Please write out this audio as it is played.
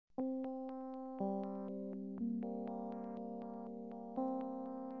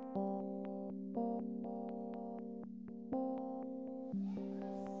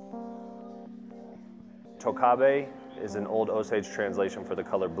Tocabe is an old Osage translation for the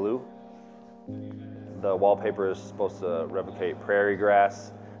color blue. The wallpaper is supposed to replicate prairie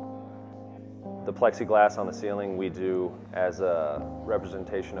grass. The plexiglass on the ceiling we do as a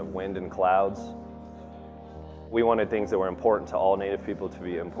representation of wind and clouds. We wanted things that were important to all Native people to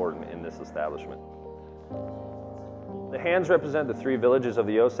be important in this establishment. The hands represent the 3 villages of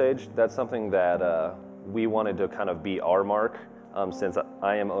the Osage. That's something that we wanted to kind of be our mark since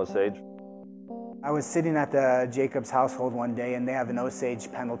I am Osage. I was sitting at the Jacobs household one day and they have an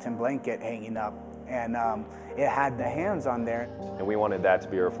Osage Pendleton blanket hanging up, and it had the hands on there. And we wanted that to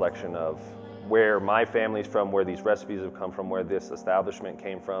be a reflection of where my family's from, where these recipes have come from, where this establishment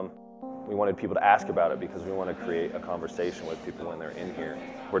came from. We wanted people to ask about it because we want to create a conversation with people when they're in here.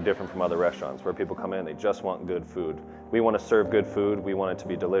 We're different from other restaurants where people come in, they just want good food. We want to serve good food, we want it to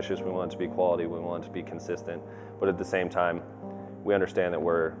be delicious, we want it to be quality, we want it to be consistent, but at the same time, we understand that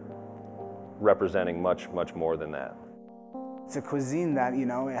we're representing much, much more than that. It's a cuisine that, you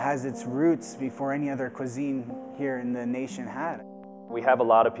know, it has its roots before any other cuisine here in the nation had. We have a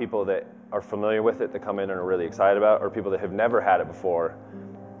lot of people that are familiar with it that come in and are really excited about it, or people that have never had it before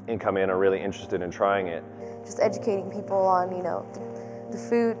and come in and are really interested in trying it. Just educating people on, you know, the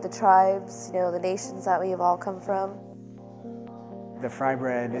food, the tribes, you know, the nations that we have all come from. The fry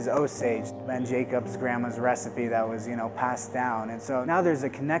bread is Osage, Ben Jacobs' grandma's recipe that was, you know, passed down. And so now there's a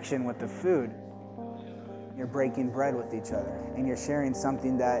connection with the food. You're breaking bread with each other and you're sharing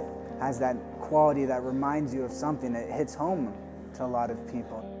something that has that quality that reminds you of something that hits home to a lot of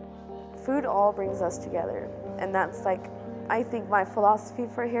people. Food all brings us together, and that's like, I think my philosophy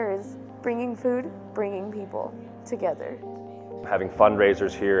for here is bringing food, bringing people together. Having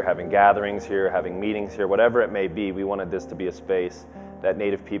fundraisers here, having gatherings here, having meetings here, whatever it may be, we wanted this to be a space that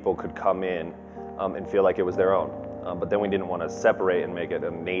Native people could come in and feel like it was their own. But then we didn't want to separate and make it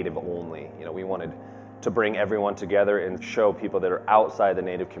a Native only. You know, we wanted to bring everyone together and show people that are outside the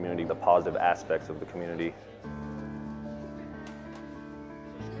Native community the positive aspects of the community.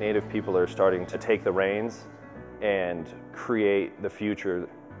 Native people are starting to take the reins and create the future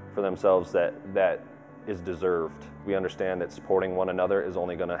for themselves that is deserved. We understand that supporting one another is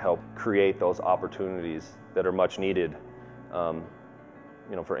only going to help create those opportunities that are much needed,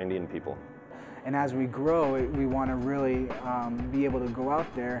 you know, for Indian people. And as we grow, we want to really be able to go out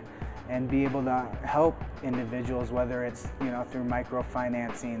there and be able to help individuals, whether it's, you know, through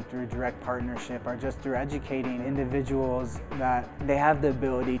microfinancing, through direct partnership, or just through educating individuals that they have the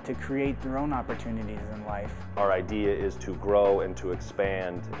ability to create their own opportunities in life. Our idea is to grow and to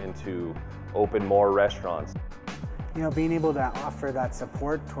expand and to open more restaurants. You know, being able to offer that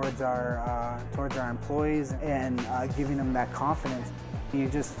support towards our employees and giving them that confidence, you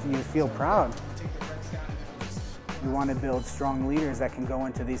feel proud. We want to build strong leaders that can go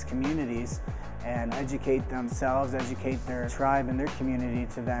into these communities and educate themselves, educate their tribe and their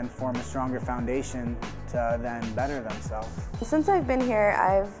community to then form a stronger foundation to then better themselves. Since I've been here,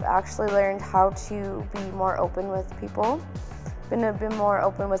 I've actually learned how to be more open with people, been a bit more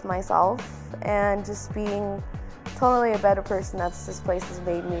open with myself, and just being totally a better person that this place has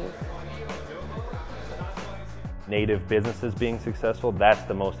made me. Native businesses being successful, that's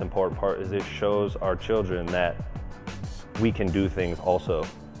the most important part, is it shows our children that we can do things also,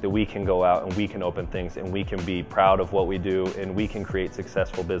 that we can go out and we can open things and we can be proud of what we do and we can create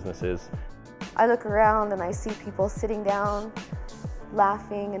successful businesses. I look around and I see people sitting down,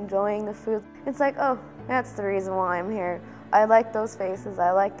 laughing, enjoying the food. It's like, oh, that's the reason why I'm here. I like those faces,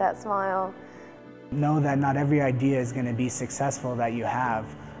 I like that smile. Know that not every idea is going to be successful that you have,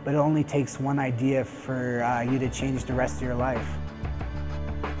 but it only takes one idea for you to change the rest of your life.